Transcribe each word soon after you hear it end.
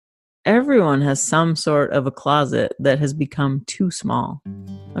everyone has some sort of a closet that has become too small.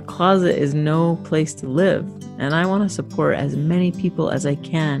 A closet is no place to live, and I want to support as many people as I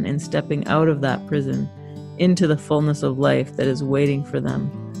can in stepping out of that prison into the fullness of life that is waiting for them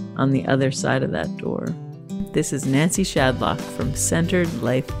on the other side of that door. This is Nancy Shadlock from Centered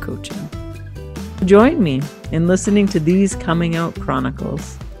Life Coaching. Join me in listening to these coming out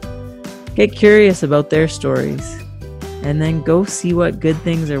chronicles. Get curious about their stories, and then go see what good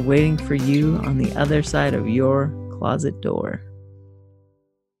things are waiting for you on the other side of your closet door.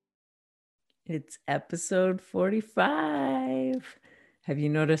 It's episode 45. Have you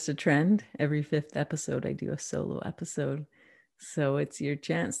noticed a trend? Every fifth episode, I do a solo episode. So it's your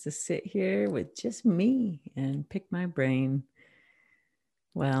chance to sit here with just me and pick my brain.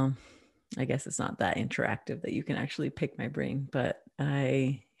 Well, I guess it's not that interactive that you can actually pick my brain, but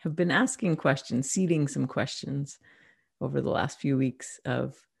I have been asking questions, seeding some questions over the last few weeks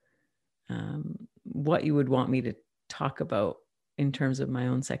of what you would want me to talk about in terms of my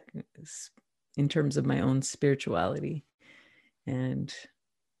own spirituality. And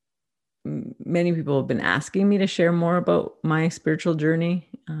many people have been asking me to share more about my spiritual journey.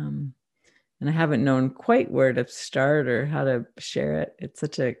 And I haven't known quite where to start or how to share it. It's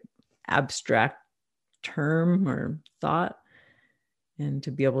such an abstract term or thought. And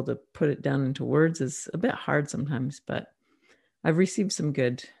to be able to put it down into words is a bit hard sometimes, but I've received some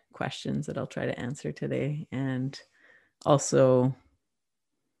good questions that I'll try to answer today. And also,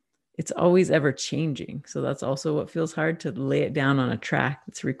 it's always ever changing. So that's also what feels hard, to lay it down on a track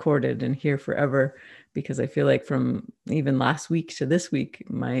that's recorded and here forever, because I feel like from even last week to this week,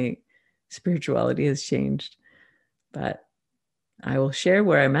 my spirituality has changed. But I will share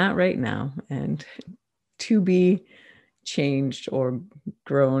where I'm at right now, and to be changed or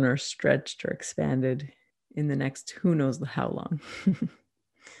grown or stretched or expanded in the next who knows how long.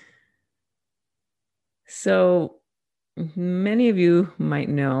 So many of you might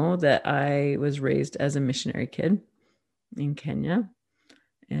know that I was raised as a missionary kid in Kenya.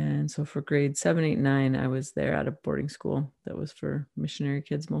 And so for grade 7, 8, 9, I was there at a boarding school that was for missionary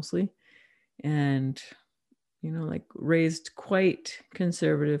kids mostly. And, raised quite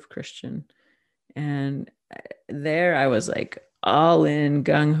conservative Christian. And there I was like all in,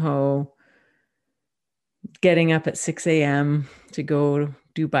 gung-ho, getting up at 6 a.m. to go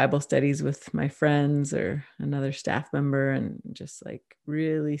do Bible studies with my friends or another staff member, and just like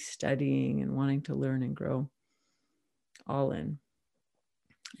really studying and wanting to learn and grow, all in.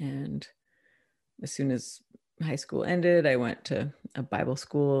 And as soon as high school ended, I went to a Bible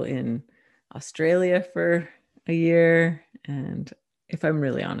school in Australia for a year. And if I'm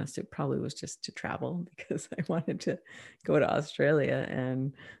really honest, it probably was just to travel, because I wanted to go to Australia.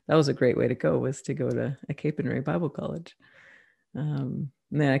 And that was a great way to go, was to go to a Cape and Ray Bible College. And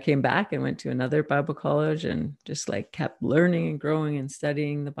then I came back and went to another Bible college and just like kept learning and growing and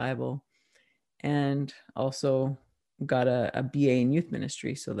studying the Bible. And also got a BA in youth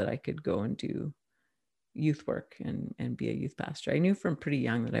ministry so that I could go and do youth work and be a youth pastor. I knew from pretty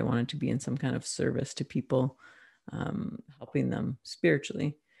young that I wanted to be in some kind of service to people, helping them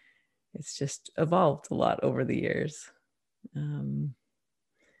spiritually. It's just evolved a lot over the years.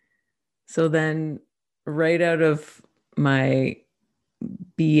 So then right out of my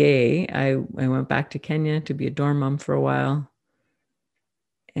BA, I went back to Kenya to be a dorm mom for a while,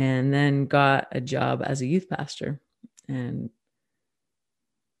 and then got a job as a youth pastor. And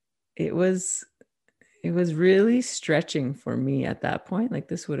it was really stretching for me at that point. Like,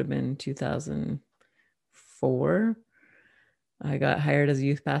 this would have been 2004. I got hired as a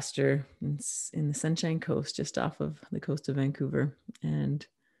youth pastor in the Sunshine Coast, just off of the coast of Vancouver. And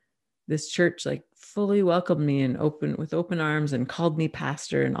this church like fully welcomed me and with open arms, and called me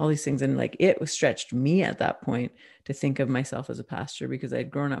pastor and all these things. And like, it was stretched me at that point to think of myself as a pastor, because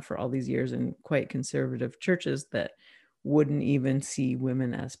I'd grown up for all these years in quite conservative churches that wouldn't even see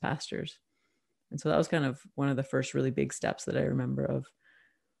women as pastors. And so that was kind of one of the first really big steps that I remember of,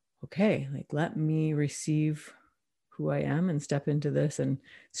 okay, like, let me receive who I am and step into this and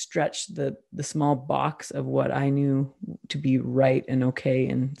stretch the small box of what I knew to be right and okay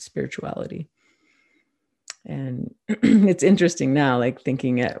in spirituality. And it's interesting now, like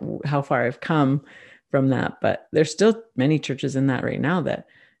thinking at how far I've come from that, but there's still many churches in that right now that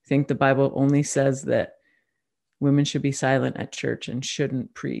think the Bible only says that women should be silent at church and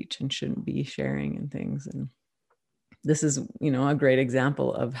shouldn't preach and shouldn't be sharing and things. And this is, a great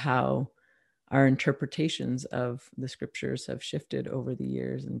example of how our interpretations of the scriptures have shifted over the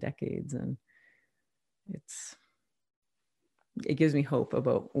years and decades. And it gives me hope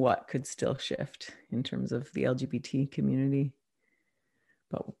about what could still shift in terms of the LGBT community.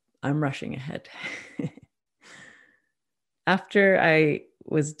 But I'm rushing ahead. After I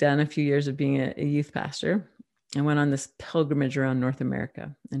was done a few years of being a youth pastor, I went on this pilgrimage around North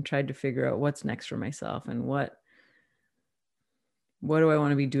America and tried to figure out what's next for myself and what do I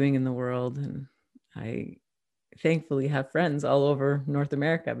want to be doing in the world. And I thankfully have friends all over North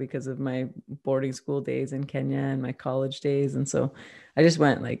America because of my boarding school days in Kenya and my college days. And so I just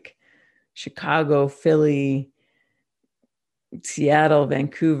went like Chicago, Philly, Seattle,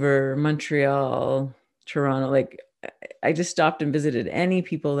 Vancouver, Montreal, Toronto. Like I just stopped and visited any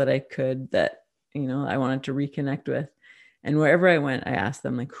people that I could that, I wanted to reconnect with. And wherever I went, I asked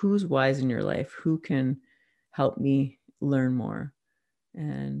them, like, who's wise in your life? Who can help me learn more?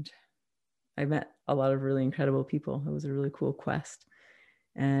 And I met a lot of really incredible people. It was a really cool quest.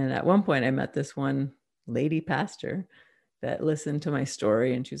 And at one point I met this one lady pastor that listened to my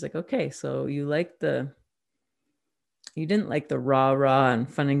story, and she was like, okay, so you didn't like the rah and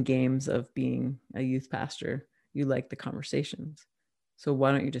fun and games of being a youth pastor. You like the conversations. So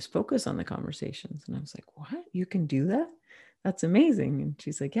why don't you just focus on the conversations? And I was like, what? You can do that? That's amazing. And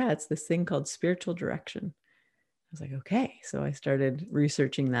she's like, yeah, it's this thing called spiritual direction. I was like, okay. So I started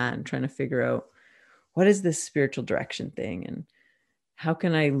researching that and trying to figure out what is this spiritual direction thing and how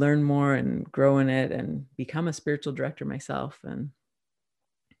can I learn more and grow in it and become a spiritual director myself. And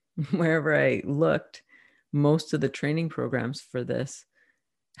wherever I looked, most of the training programs for this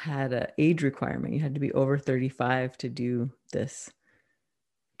had an age requirement. You had to be over 35 to do this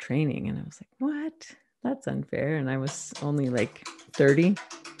training. And I was like, what? That's unfair. And I was only like 30.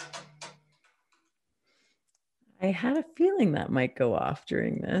 I had a feeling that might go off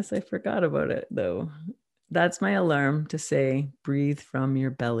during this. I forgot about it though. That's my alarm to say, breathe from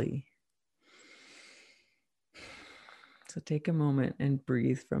your belly. So take a moment and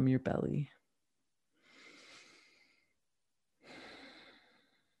breathe from your belly.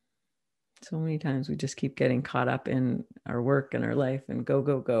 So many times we just keep getting caught up in our work and our life and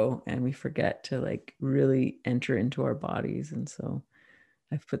go. And we forget to like really enter into our bodies. And so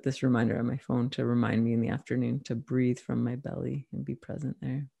I've put this reminder on my phone to remind me in the afternoon to breathe from my belly and be present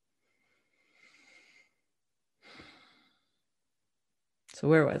there. So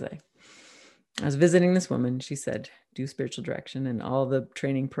where was I? I was visiting this woman. She said, do spiritual direction. And all the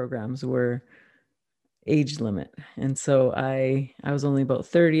training programs were age limit. And so I was only about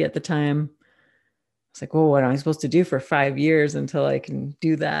 30 at the time. I was like, well, what am I supposed to do for 5 years until I can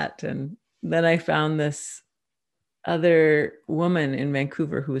do that? And then I found this other woman in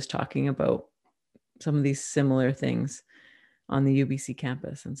Vancouver who was talking about some of these similar things on the UBC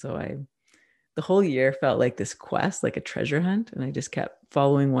campus. And so the whole year felt like this quest, like a treasure hunt. And I just kept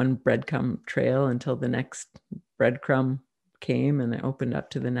following one breadcrumb trail until the next breadcrumb came and it opened up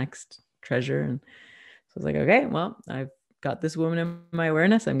to the next treasure. And so I was like, okay, well, I've got this woman in my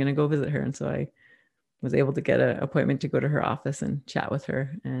awareness. I'm going to go visit her. And so I was able to get an appointment to go to her office and chat with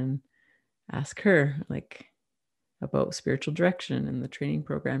her and ask her like about spiritual direction and the training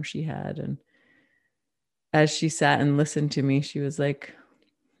program she had. And as she sat and listened to me, she was like,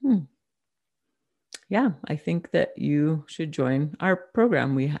 yeah, I think that you should join our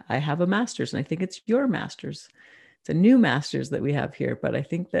program. I have a master's, and I think it's your master's. It's a new master's that we have here, but I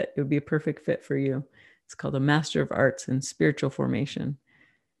think that it would be a perfect fit for you. It's called a Master of Arts in Spiritual Formation.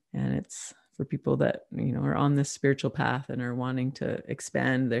 And it's for people that, are on this spiritual path and are wanting to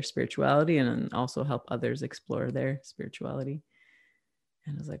expand their spirituality and also help others explore their spirituality.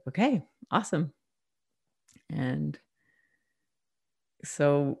 And I was like, okay, awesome. And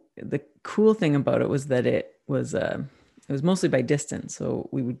so the cool thing about it was that it was mostly by distance. So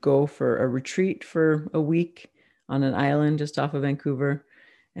we would go for a retreat for a week on an island just off of Vancouver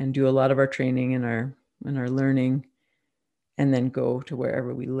and do a lot of our training and our learning, and then go to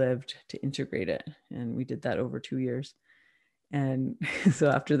wherever we lived to integrate it. And we did that over 2 years. And so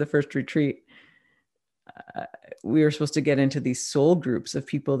after the first retreat, we were supposed to get into these soul groups of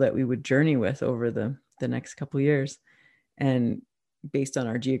people that we would journey with over the next couple of years, and based on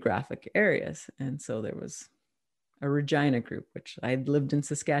our geographic areas. And so there was a Regina group, which I had lived in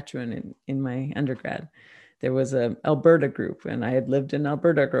Saskatchewan in my undergrad. There was a Alberta group, and I had lived in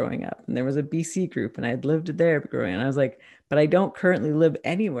Alberta growing up. And there was a BC group, and I had lived there growing up. And I was like, but I don't currently live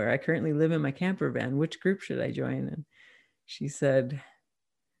anywhere. I currently live in my camper van. Which group should I join? And she said,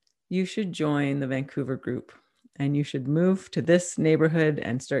 you should join the Vancouver group, and you should move to this neighborhood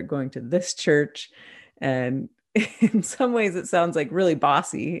and start going to this church. And in some ways it sounds like really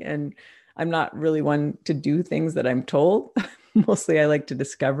bossy, and I'm not really one to do things that I'm told. Mostly I like to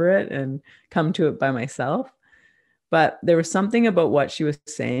discover it and come to it by myself. But there was something about what she was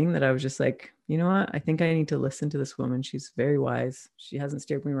saying that I was just like, you know what? I think I need to listen to this woman. She's very wise. She hasn't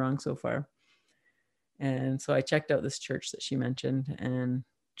steered me wrong so far. And so I checked out this church that she mentioned, and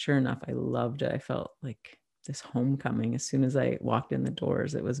sure enough, I loved it. I felt like this homecoming as soon as I walked in the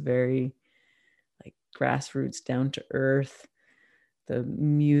doors. It was very like grassroots, down to earth. The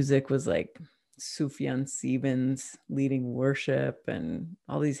music was like Sufjan Stevens leading worship, and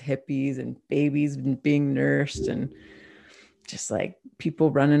all these hippies and babies being nursed, and just like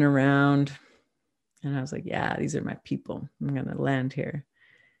people running around. And I was like, yeah, these are my people. I'm going to land here.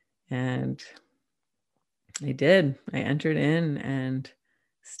 And I did. I entered in and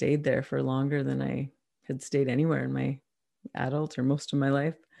stayed there for longer than I had stayed anywhere in my adult or most of my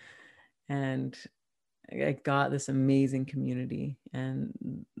life. And I got this amazing community.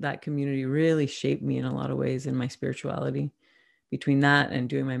 And that community really shaped me in a lot of ways in my spirituality. Between that and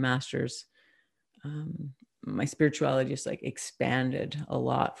doing my master's, my spirituality just like expanded a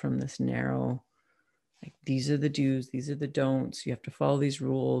lot from this narrow, like, these are the do's, these are the don'ts, you have to follow these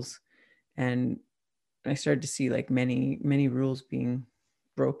rules. And I started to see like many rules being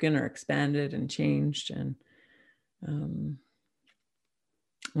broken or expanded and changed. And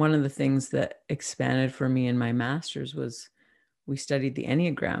one of the things that expanded for me in my master's was we studied the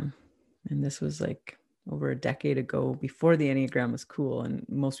Enneagram. And this was like over a decade ago, before the Enneagram was cool and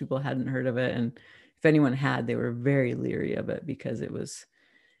most people hadn't heard of it. And if anyone had, they were very leery of it because it was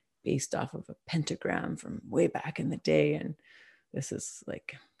based off of a pentagram from way back in the day. And this is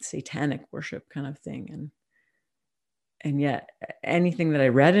like satanic worship kind of thing. And yet anything that I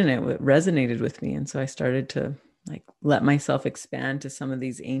read in it resonated with me. And so I started to like let myself expand to some of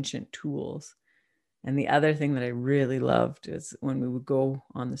these ancient tools. And the other thing that I really loved is when we would go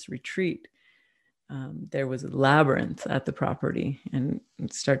on this retreat, there was a labyrinth at the property, and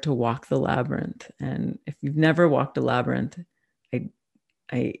start to walk the labyrinth. And if you've never walked a labyrinth,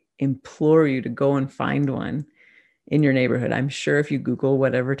 I implore you to go and find one in your neighborhood. I'm sure if you Google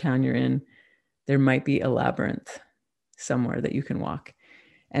whatever town you're in, there might be a labyrinth somewhere that you can walk.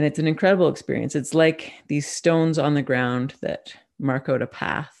 And it's an incredible experience. It's like these stones on the ground that mark out a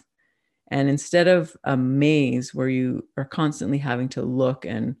path. And instead of a maze where you are constantly having to look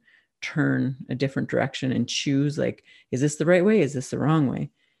and turn a different direction and choose, like, is this the right way? Is this the wrong way?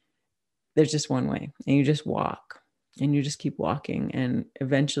 There's just one way, and you just walk and you just keep walking. And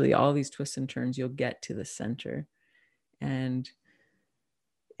eventually all these twists and turns, you'll get to the center. And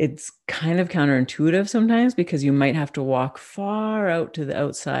it's kind of counterintuitive sometimes because you might have to walk far out to the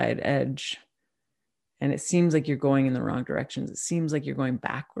outside edge. And it seems like you're going in the wrong directions. It seems like you're going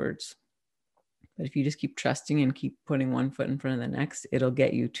backwards. But if you just keep trusting and keep putting one foot in front of the next, it'll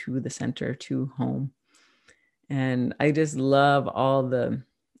get you to the center, to home. And I just love all the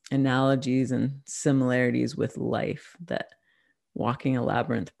analogies and similarities with life that walking a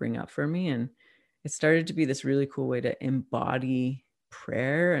labyrinth bring up for me. And it started to be this really cool way to embody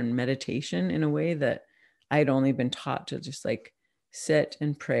prayer and meditation in a way that I'd only been taught to just like sit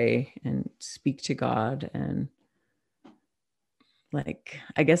and pray and speak to God. And like,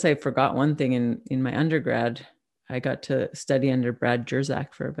 I guess I forgot one thing in my undergrad. I got to study under Brad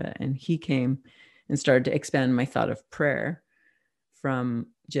Jerzak for a bit, and he came and started to expand my thought of prayer from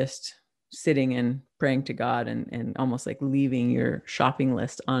just sitting and praying to God and almost like leaving your shopping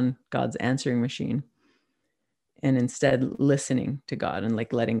list on God's answering machine, and instead listening to God and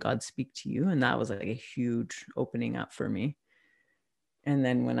like letting God speak to you. And that was like a huge opening up for me. And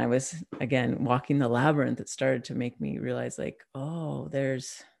then when I was, again, walking the labyrinth, it started to make me realize like, oh,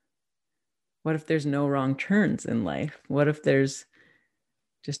 what if there's no wrong turns in life? What if there's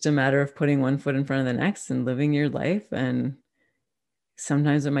just a matter of putting one foot in front of the next and living your life? And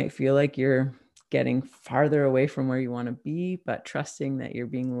sometimes it might feel like you're getting farther away from where you want to be, but trusting that you're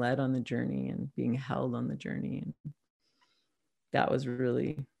being led on the journey and being held on the journey. And that was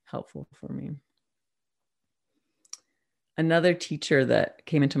really helpful for me. Another teacher that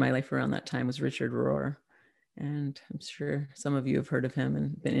came into my life around that time was Richard Rohr. And I'm sure some of you have heard of him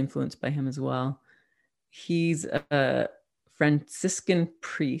and been influenced by him as well. He's a Franciscan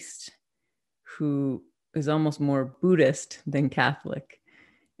priest who is almost more Buddhist than Catholic.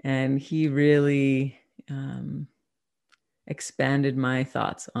 And he really expanded my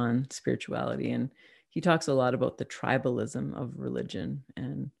thoughts on spirituality. And he talks a lot about the tribalism of religion.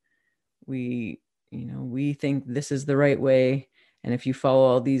 And we think this is the right way. And if you follow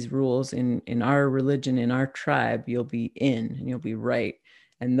all these rules in our religion, in our tribe, you'll be in and you'll be right.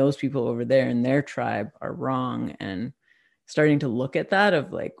 And those people over there in their tribe are wrong. And starting to look at that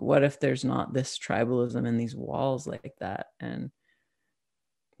of like, what if there's not this tribalism and these walls like that? And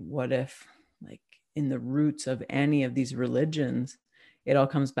what if like in the roots of any of these religions it all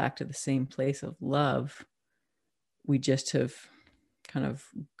comes back to the same place of love. We just have kind of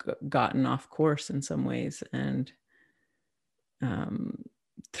gotten off course in some ways. And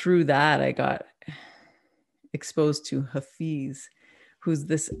through that, I got exposed to Hafiz, who's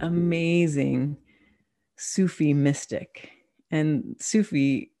this amazing Sufi mystic. And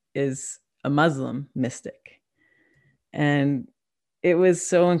Sufi is a Muslim mystic. And it was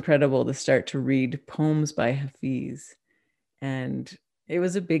so incredible to start to read poems by Hafiz. And it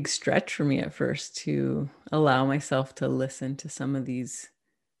was a big stretch for me at first to allow myself to listen to some of these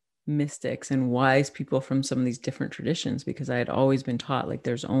mystics and wise people from some of these different traditions, because I had always been taught like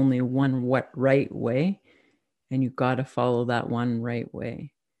there's only one right way, and you got to follow that one right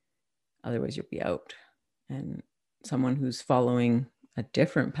way. Otherwise, you'll be out. And someone who's following a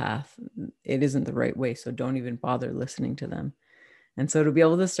different path, it isn't the right way. So don't even bother listening to them. And so to be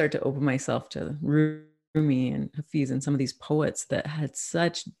able to start to open myself to Rumi and Hafiz and some of these poets that had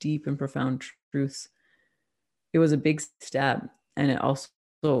such deep and profound truths, it was a big step. And it also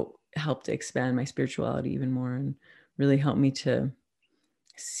helped to expand my spirituality even more and really helped me to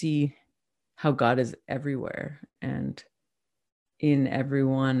see how God is everywhere and in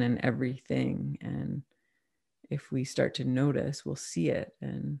everyone and everything. And if we start to notice, we'll see it.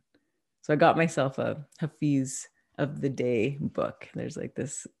 And so I got myself a Hafiz of the Day book. There's like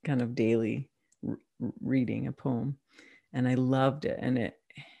this kind of daily reading a poem, and I loved it. And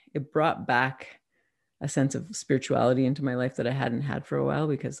it brought back a sense of spirituality into my life that I hadn't had for a while,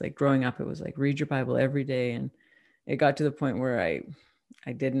 because like growing up, it was like read your Bible every day. And it got to the point where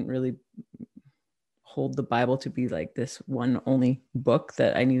I didn't really hold the Bible to be like this one only book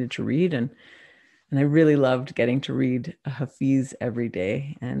that I needed to read. And I really loved getting to read a Hafiz every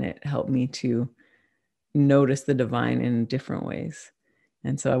day. And it helped me to notice the divine in different ways.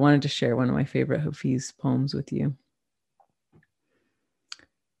 And so I wanted to share one of my favorite Hafiz poems with you.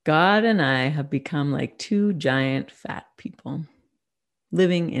 God and I have become like two giant fat people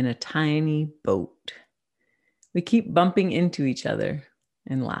living in a tiny boat. We keep bumping into each other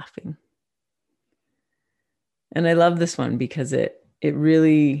and laughing. And I love this one because it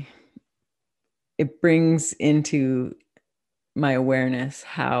really, it brings into my awareness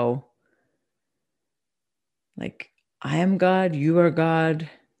how like I am God, you are God,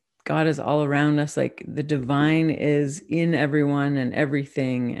 God is all around us. Like the divine is in everyone and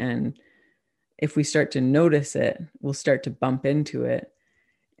everything. And if we start to notice it, we'll start to bump into it.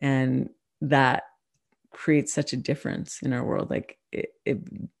 And that creates such a difference in our world. Like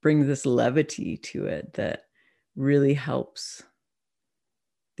it brings this levity to it that really helps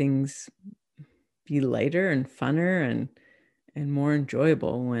things be lighter and funner and more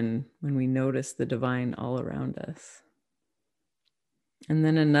enjoyable when we notice the divine all around us. And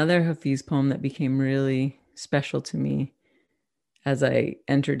then another Hafiz poem that became really special to me as I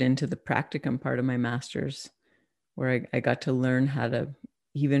entered into the practicum part of my master's, where I got to learn how to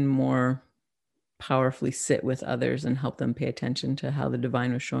even more powerfully sit with others and help them pay attention to how the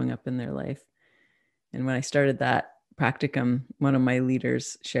divine was showing up in their life. And when I started that practicum, one of my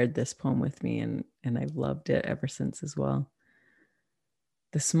leaders shared this poem with me, and I've loved it ever since as well.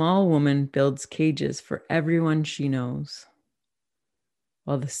 The small woman builds cages for everyone she knows,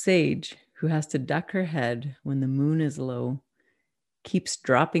 while the sage, who has to duck her head when the moon is low, keeps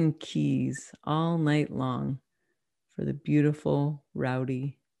dropping keys all night long for the beautiful,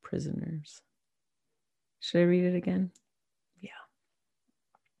 rowdy prisoners. Should I read it again? Yeah.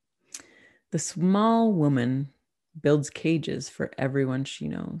 The small woman builds cages for everyone she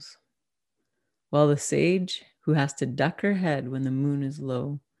knows, while the sage, who has to duck her head when the moon is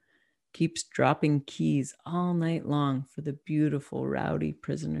low, keeps dropping keys all night long for the beautiful, rowdy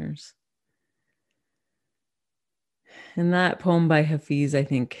prisoners. And that poem by Hafiz, I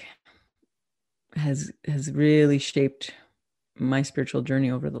think, has really shaped my spiritual journey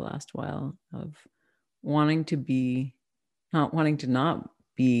over the last while, of wanting to not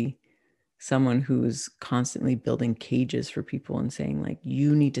be someone who's constantly building cages for people and saying like,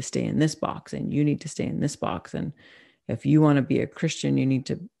 you need to stay in this box and you need to stay in this box. And if you want to be a Christian, you need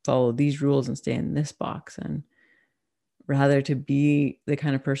to follow these rules and stay in this box. And rather to be the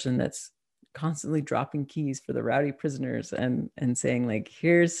kind of person that's constantly dropping keys for the rowdy prisoners and saying like,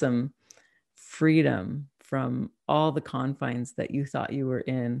 here's some freedom from all the confines that you thought you were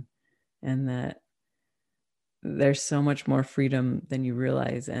in, and that there's so much more freedom than you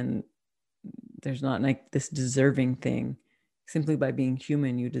realize. And there's not like this deserving thing. Simply by being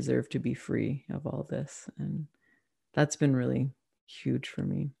human, you deserve to be free of all this. And that's been really huge for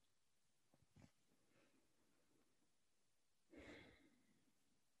me.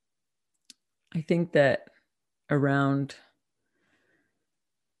 I think that around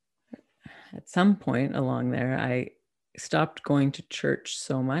at some point along there, I stopped going to church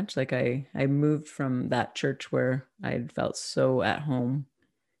so much. Like I moved from that church where I had felt so at home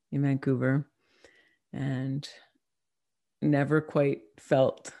in Vancouver and never quite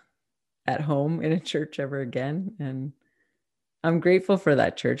felt at home in a church ever again. And I'm grateful for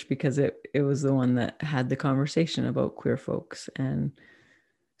that church because it was the one that had the conversation about queer folks and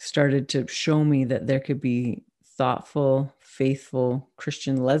started to show me that there could be thoughtful, faithful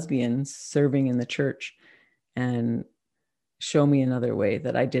Christian lesbians serving in the church, and show me another way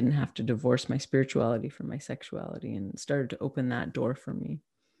that I didn't have to divorce my spirituality from my sexuality, and started to open that door for me.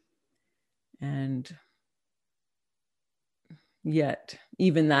 And yet,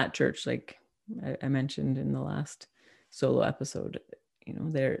 even that church, like I mentioned in the last solo episode,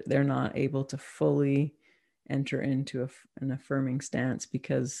 they're not able to fully enter into an affirming stance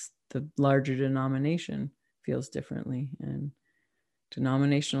because the larger denomination feels differently, and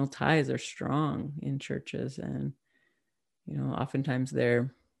denominational ties are strong in churches, and oftentimes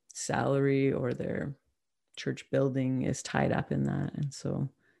their salary or their church building is tied up in that. And so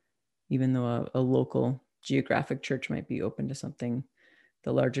even though a local geographic church might be open to something,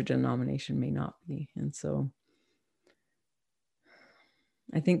 the larger denomination may not be. And so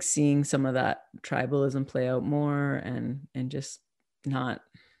I think seeing some of that tribalism play out more, and just not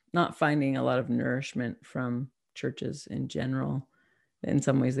finding a lot of nourishment from churches in general. In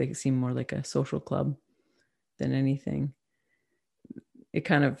some ways, they seem more like a social club than anything. It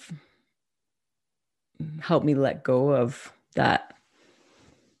kind of helped me let go of that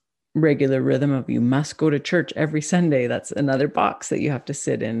regular rhythm of you must go to church every Sunday. That's another box that you have to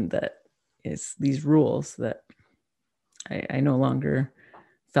sit in, that is these rules that I no longer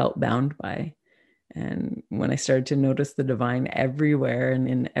felt bound by. And when I started to notice the divine everywhere and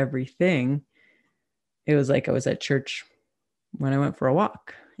in everything, it was like I was at church when I went for a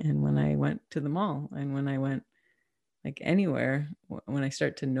walk, and when I went to the mall, and when I went like anywhere. When I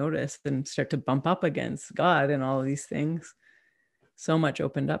start to notice and start to bump up against God and all of these things, so much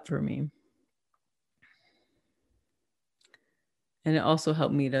opened up for me. And it also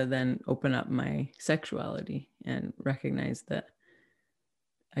helped me to then open up my sexuality and recognize that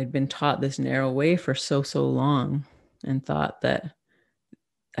I'd been taught this narrow way for so long, and thought that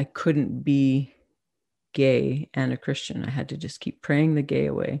I couldn't be gay and a Christian. I had to just keep praying the gay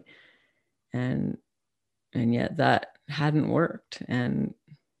away. And yet that hadn't worked. And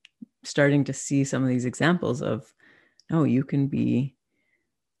starting to see some of these examples of, no, you can be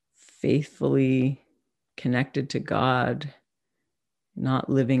faithfully connected to God, not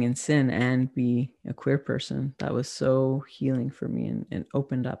living in sin, and be a queer person. That was so healing for me, and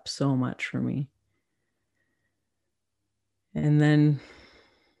opened up so much for me. And then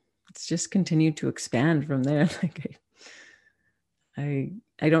it's just continued to expand from there. Like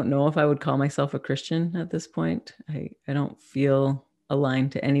I don't know if I would call myself a Christian at this point. I don't feel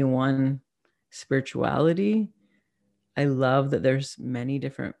aligned to any one spirituality. I love that there's many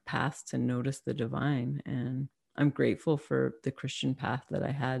different paths to notice the divine. And I'm grateful for the Christian path that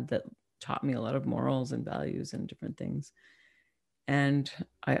I had that taught me a lot of morals and values and different things. And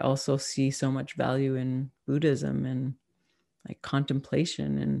I also see so much value in Buddhism and like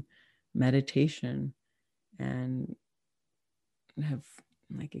contemplation and meditation, and have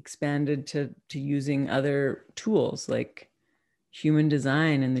like expanded to using other tools like human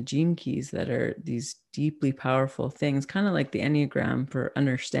design and the gene keys, that are these deeply powerful things, kind of like the Enneagram for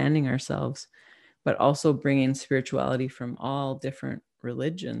understanding ourselves, but also bringing spirituality from all different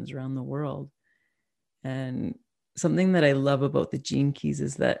religions around the world. And something that I love about the gene keys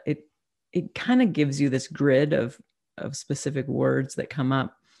is that it kind of gives you this grid of specific words that come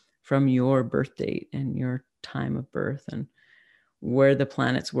up from your birth date and your time of birth, and where the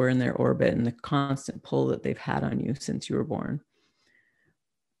planets were in their orbit, and the constant pull that they've had on you since you were born.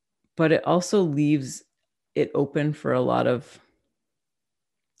 But it also leaves it open for a lot of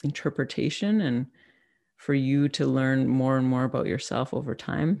interpretation, and for you to learn more and more about yourself over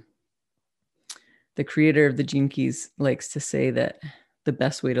time. The creator of the gene keys likes to say that the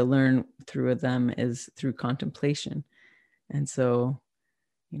best way to learn through them is through contemplation. And so,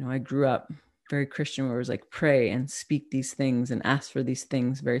 I grew up very Christian, where it was like pray and speak these things and ask for these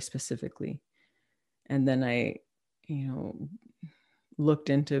things very specifically. And then I, looked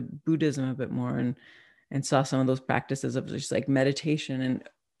into Buddhism a bit more, and saw some of those practices of just like meditation and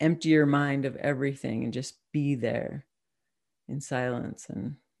empty your mind of everything and just be there in silence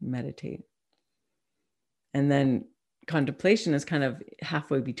and meditate. And then contemplation is kind of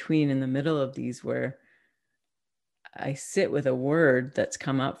halfway between, in the middle of these, where I sit with a word that's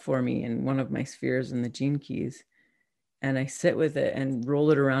come up for me in one of my spheres in the gene keys, and I sit with it and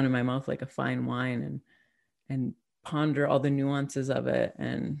roll it around in my mouth like a fine wine, and ponder all the nuances of it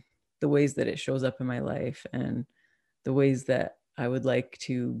and the ways that it shows up in my life and the ways that I would like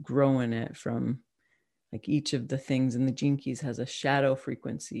to grow in it. From like each of the things in the gene keys has a shadow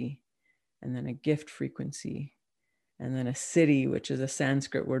frequency, and then a gift frequency, and then a siddhi, which is a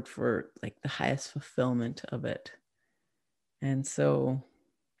Sanskrit word for like the highest fulfillment of it. And so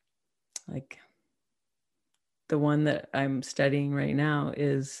like the one that I'm studying right now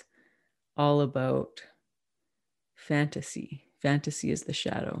is all about fantasy. Fantasy is the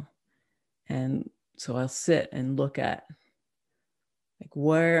shadow. And so I'll sit and look at like,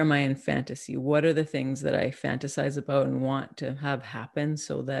 where am I in fantasy? What are the things that I fantasize about and want to have happen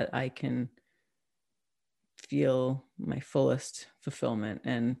so that I can feel my fullest fulfillment?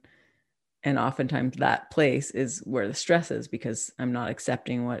 And oftentimes that place is where the stress is, because I'm not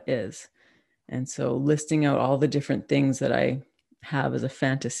accepting what is. And so listing out all the different things that I have as a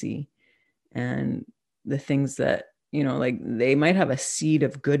fantasy, and the things that, you know, like they might have a seed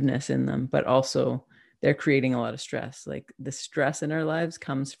of goodness in them, but also they're creating a lot of stress. Like the stress in our lives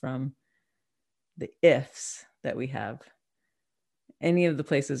comes from the ifs that we have. Any of the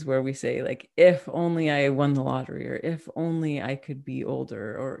places where we say like, if only I won the lottery, or if only I could be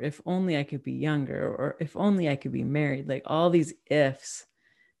older, or if only I could be younger, or if only I could be married, like all these ifs,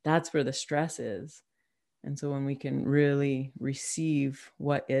 that's where the stress is. And so when we can really receive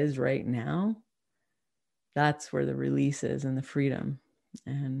what is right now, that's where the release is and the freedom.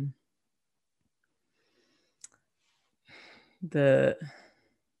 And the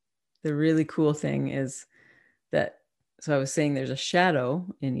really cool thing is that, so I was saying there's a shadow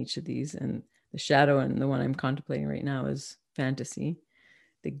in each of these, and the shadow in the one I'm contemplating right now is fantasy.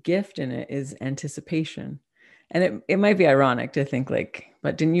 The gift in it is anticipation. And it might be ironic to think like,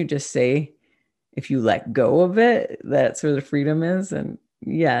 but didn't you just say if you let go of it, that's where the freedom is? And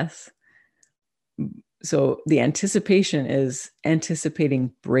yes. So the anticipation is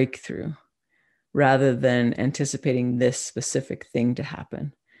anticipating breakthrough rather than anticipating this specific thing to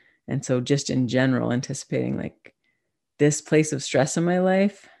happen. And so just in general, anticipating like this place of stress in my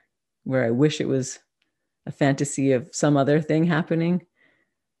life where I wish it was a fantasy of some other thing happening,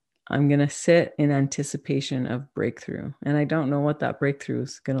 I'm going to sit in anticipation of breakthrough. And I don't know what that breakthrough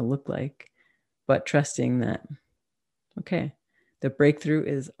is going to look like, but trusting that, okay, the breakthrough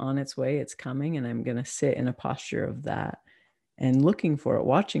is on its way, it's coming, and I'm going to sit in a posture of that and looking for it,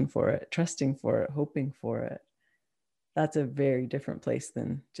 watching for it, trusting for it, hoping for it. That's a very different place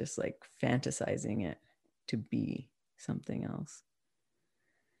than just like fantasizing it to be something else.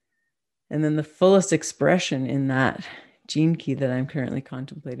 And then the fullest expression in that gene key that I'm currently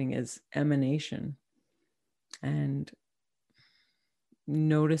contemplating is emanation, and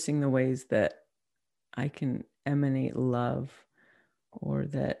noticing the ways that I can emanate love, or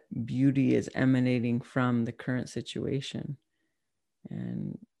that beauty is emanating from the current situation.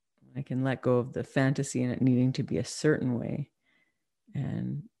 And I can let go of the fantasy and it needing to be a certain way,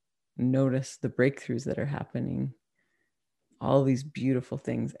 and notice the breakthroughs that are happening. All these beautiful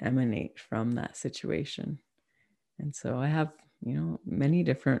things emanate from that situation. And so I have, you know, many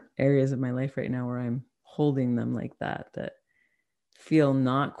different areas of my life right now where I'm holding them like that, that feel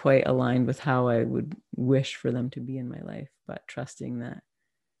not quite aligned with how I would wish for them to be in my life, but trusting that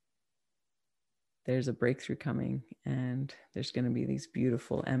there's a breakthrough coming and there's going to be these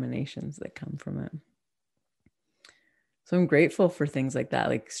beautiful emanations that come from it. So I'm grateful for things like that,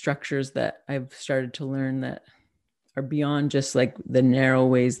 like structures that I've started to learn that are beyond just like the narrow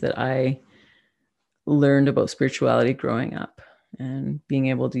ways that I learned about spirituality growing up, and being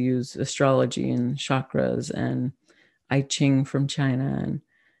able to use astrology and chakras and I Ching from China and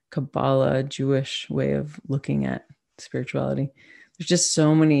Kabbalah, Jewish way of looking at spirituality. There's just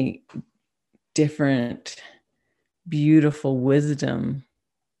so many different, beautiful wisdom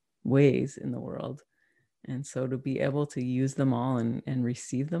ways in the world. And so to be able to use them all and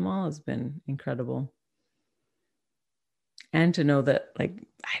receive them all has been incredible. And to know that like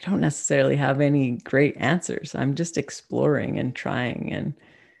I don't necessarily have any great answers. I'm just exploring and trying,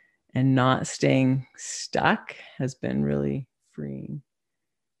 and not staying stuck has been really freeing.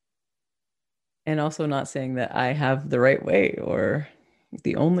 And also not saying that I have the right way or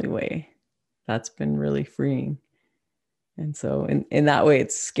the only way. That's been really freeing. And so in that way,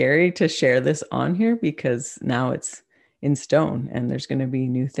 it's scary to share this on here, because now it's in stone and there's going to be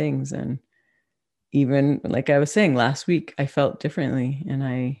new things. And even like I was saying last week, I felt differently. And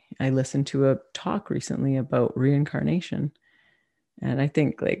I listened to a talk recently about reincarnation. And I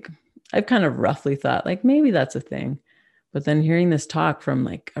think like I've kind of roughly thought like maybe that's a thing. But then hearing this talk from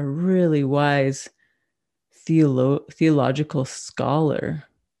like a really wise theological scholar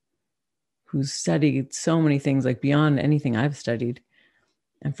who's studied so many things, like beyond anything I've studied.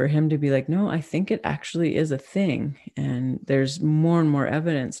 And for him to be like, no, I think it actually is a thing. And there's more and more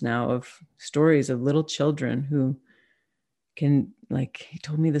evidence now of stories of little children who can, like, he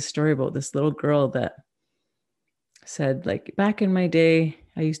told me the story about this little girl that said, like, back in my day,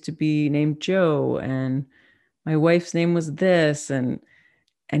 I used to be named Joe and my wife's name was this. And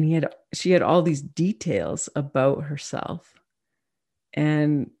she had all these details about herself.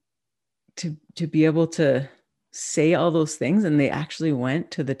 And to be able to say all those things, and they actually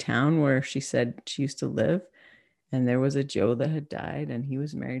went to the town where she said she used to live, and there was a Joe that had died and he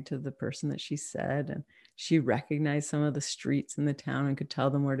was married to the person that she said, and she recognized some of the streets in the town and could tell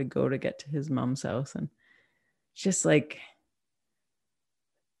them where to go to get to his mom's house. And just like,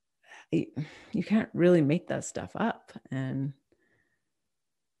 you can't really make that stuff up. And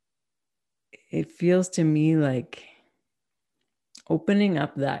it feels to me like opening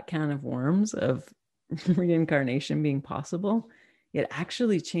up that can of worms of reincarnation being possible, it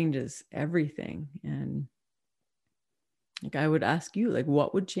actually changes everything. And like, I would ask you, like,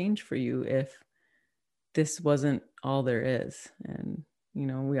 what would change for you if this wasn't all there is? And, you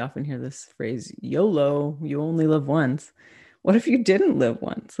know, we often hear this phrase, YOLO, you only live once. What if you didn't live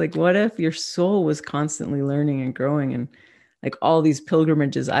once? Like, what if your soul was constantly learning and growing, and like all these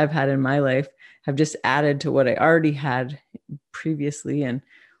pilgrimages I've had in my life have just added to what I already had previously and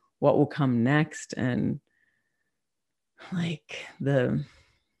what will come next? And like the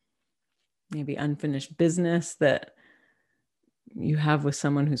maybe unfinished business that you have with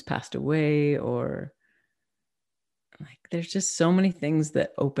someone who's passed away, or like there's just so many things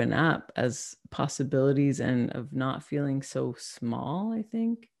that open up as possibilities, and of not feeling so small, I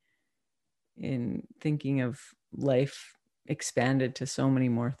think, in thinking of life expanded to so many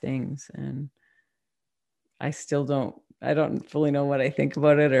more things. And I don't fully know what I think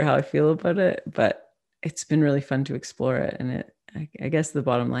about it or how I feel about it, but it's been really fun to explore it. And I guess the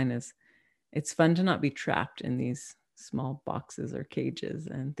bottom line is it's fun to not be trapped in these small boxes or cages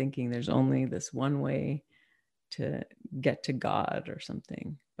and thinking there's only this one way to get to God or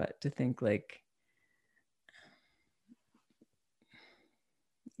something, but to think like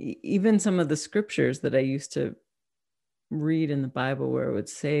even some of the scriptures that I used to read in the Bible where it would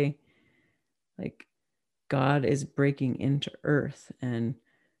say like God is breaking into earth and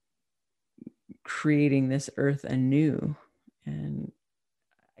creating this earth anew. And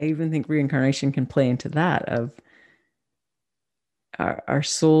I even think reincarnation can play into that of our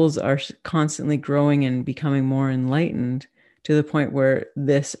souls are constantly growing and becoming more enlightened to the point where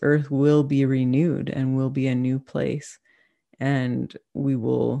this earth will be renewed and will be a new place. And we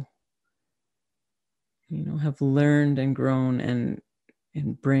will, you know, have learned and grown and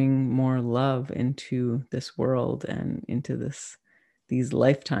bring more love into this world and into these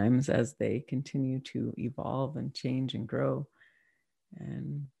lifetimes as they continue to evolve and change and grow.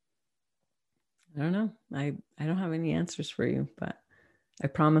 And I don't know, I don't have any answers for you, but I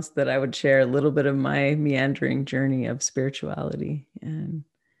promised that I would share a little bit of my meandering journey of spirituality. And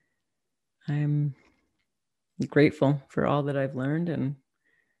I'm grateful for all that I've learned and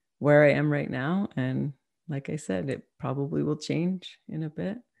where I am right now. And like I said, it probably will change in a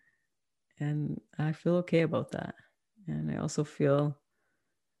bit. And I feel okay about that. And I also feel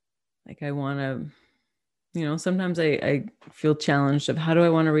like I want to, you know, sometimes I feel challenged of how do I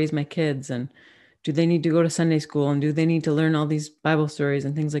want to raise my kids, and do they need to go to Sunday school, and do they need to learn all these Bible stories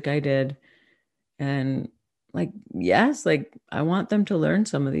and things like I did? And like, yes, like I want them to learn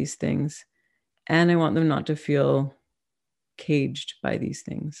some of these things, and I want them not to feel caged by these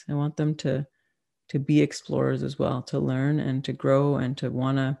things. I want them to be explorers as well, to learn and to grow and to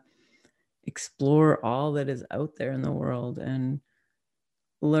want to explore all that is out there in the world and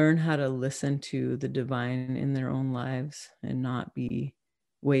learn how to listen to the divine in their own lives and not be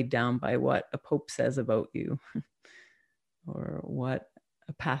weighed down by what a pope says about you or what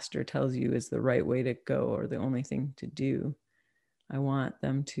a pastor tells you is the right way to go or the only thing to do. I want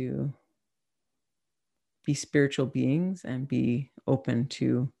them to be spiritual beings and be open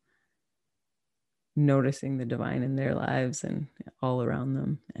to noticing the divine in their lives and all around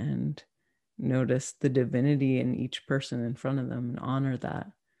them, and notice the divinity in each person in front of them and honor that.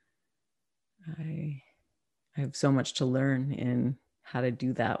 I have so much to learn in how to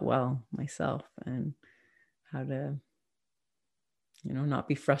do that well myself, and how to, you know, not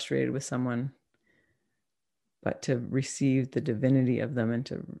be frustrated with someone, but to receive the divinity of them and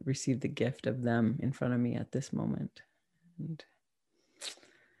to receive the gift of them in front of me at this moment. And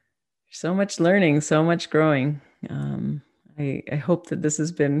so much learning, so much growing. I hope that this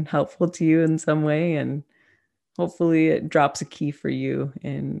has been helpful to you in some way. And hopefully it drops a key for you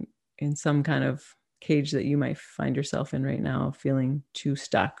in some kind of cage that you might find yourself in right now, feeling too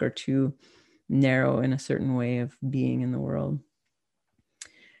stuck or too narrow in a certain way of being in the world.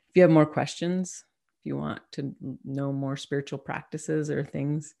 If you have more questions, if you want to know more spiritual practices or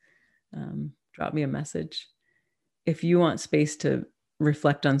things, drop me a message. If you want space to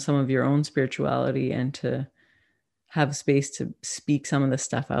reflect on some of your own spirituality and to have space to speak some of the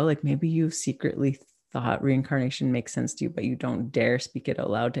stuff out, like maybe you secretly thought reincarnation makes sense to you, but you don't dare speak it out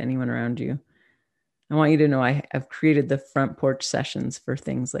loud to anyone around you, I want you to know I've created the front porch sessions for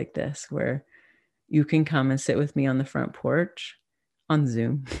things like this, where you can come and sit with me on the front porch on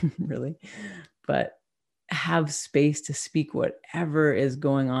Zoom, really, but have space to speak whatever is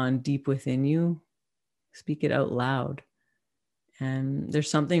going on deep within you. Speak it out loud. And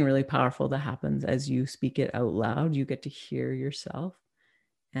there's something really powerful that happens as you speak it out loud. You get to hear yourself.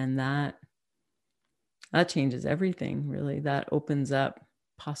 And that changes everything, really. That opens up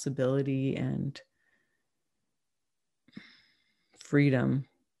possibility and freedom.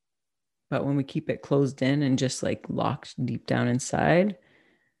 But when we keep it closed in and just like locked deep down inside,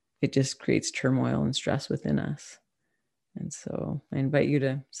 it just creates turmoil and stress within us. And so I invite you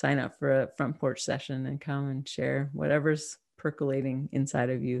to sign up for a front porch session and come and share whatever's percolating inside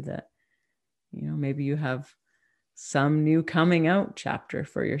of you, that, you know, maybe you have some new coming out chapter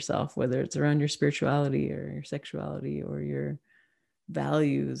for yourself, whether it's around your spirituality or your sexuality or your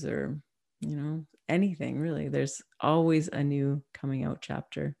values or, you know, anything really. There's always a new coming out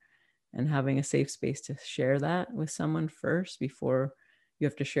chapter, and having a safe space to share that with someone first before you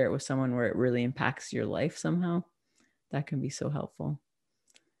have to share it with someone where it really impacts your life somehow, that can be so helpful.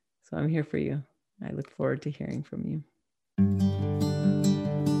 So I'm here for you. I look forward to hearing from you.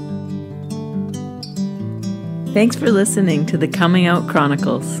 Thanks for listening to the Coming Out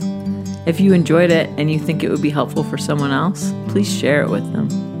Chronicles. If you enjoyed it and you think it would be helpful for someone else, please share it with them.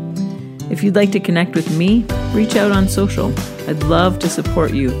 If you'd like to connect with me, reach out on social. I'd love to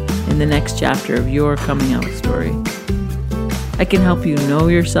support you in the next chapter of your coming out story. I can help you know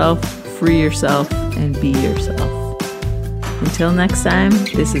yourself, free yourself, and be yourself. Until next time,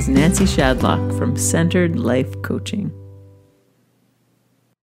 this is Nancy Shadlock from Centered Life Coaching.